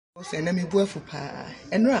Say na me buafu pa.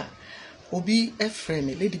 Enra obi e frame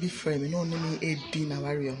me, lady be frame me no me edi na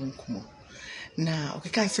wari ho nkomo. Na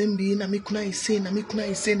okeka asem bi na me kuna ise na me kuna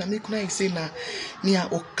ise na me kuna ise na nia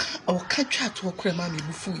oka twa to okra ma me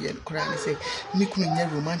bufu ye kra ne say me kuna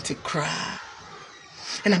nya romantic kra.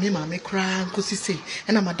 Ena me ma me kra nkosi say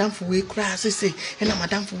ena madam fu we kra say ena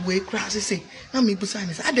madam fu we kra say na me busa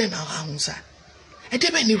ne say aden na ha hu sa. E dey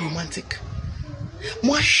be ni romantic.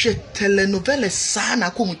 Moi she telenovela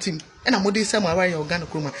sana kumutim and I'm modern some aware organ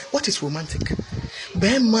chroma. What is romantic?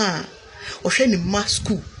 Bema or shany ma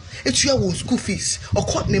school. It's your own school fees or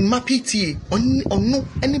caught ne ma PTA or no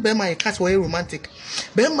any bema a cat were romantic.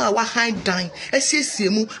 Bema wa high dine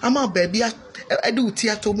SCMU ama baby I do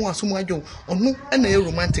theater more sumo or no and a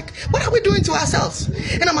romantic. What are we doing to ourselves?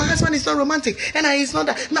 And my husband is not romantic and I is not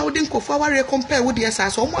that now didn't go forward compare with the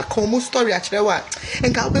SS or more common story at Rewa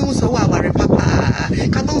and Calbin so our papa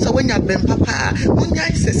Cabons when you have been papa when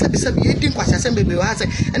I said you didn't quite assemble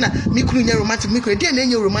and me couldn't romantic me could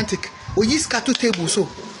any romantic or ye scattered table so.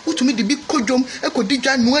 Who to me the big codrum, echo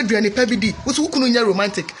dija no adrian pebidi, who's who couldn't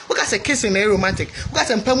romantic. Who got a kiss in a romantic, who got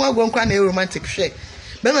some pema one crown a romantic share.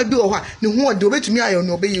 Bema bi owa ne ho de obetumi ayo ne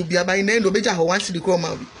obeyi bia ban na obeja ho wansi di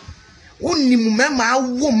kroma bi wonni mu mema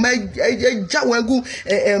awo ma ja wagu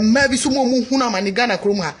ma bi so mo hu na mani Ghana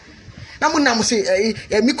krom ha na mo na mo say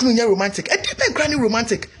me kunu nya romantic e dey be granny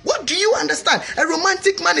romantic. What do you understand? A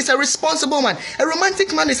romantic man is a responsible man. A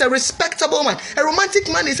romantic man is a respectable man. A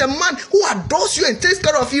romantic man is a man who adores you and takes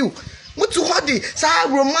care of you. What to hodi sa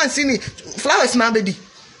romance ni flowers na bedi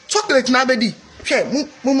chocolate na bedi she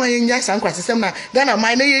mama nya san kwasesem na Ghana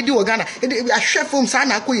my na yedi o Ghana a chef from sa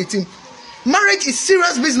na akoyetim. Marriage is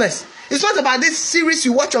serious business. It's not about this series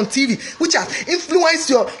you watch on TV which have influenced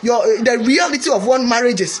the reality of one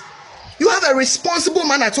marriages. You have a responsible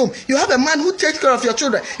man at home. You have a man who takes care of your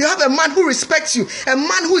children. You have a man who respects you. A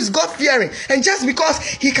man who is God-fearing. And just because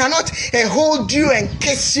he cannot hold you and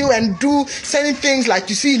kiss you and do certain things like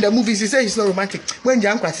you see in the movies, he says he's not romantic. When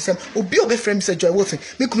Jan Christ says, "Obi obe friend Mr. Joy Wilson,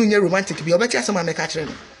 me couldn't romantic be obe some make catch."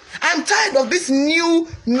 I'm tired of this new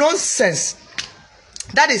nonsense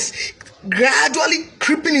that is gradually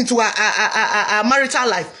creeping into our marital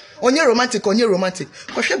life. Onye romantic.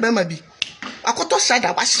 Kwahwe be ma bi. Akoto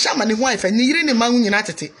shada wa shama ne ho afa ni yire ne manwu nyina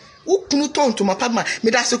tete ukunu ton to mapama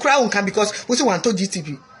me da so kra won because we say wan to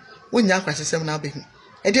GTV wonya akwasesem na abehu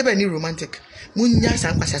e de ba ni romantic munya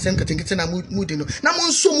san kwasesem ketenkete na mudi no na mo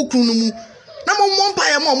nso mu kunu mu na mo mompa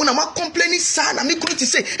ya mo na ma complain sana me kunu ti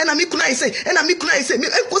say e na me kunu ai say e na me kunu ai say me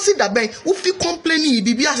enkosi da ben wo fi complain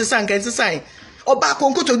bibi asesa nka ensesa oba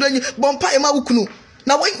konkoto do anyi bompa ya ma ukunu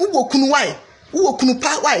na wo kunu why wo kunu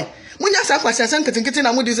pa why munya san kwasesem ketenkete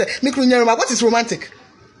na mudi say me kunu nyaroma. What is romantic?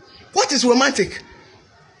 What is romantic?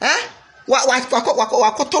 Eh? Wa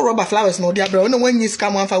rubber flowers no dia bro no when you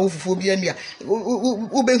scam one for fufu bi ndia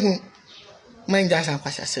wo behu man ja san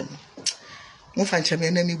kwasesem mo fa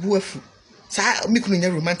ncheme na me buafu sa me kunu nya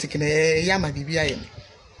romantic na ya ma bibia ye.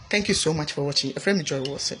 Thank you so much for watching. A friend Joy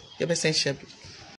Wilson. You be send share.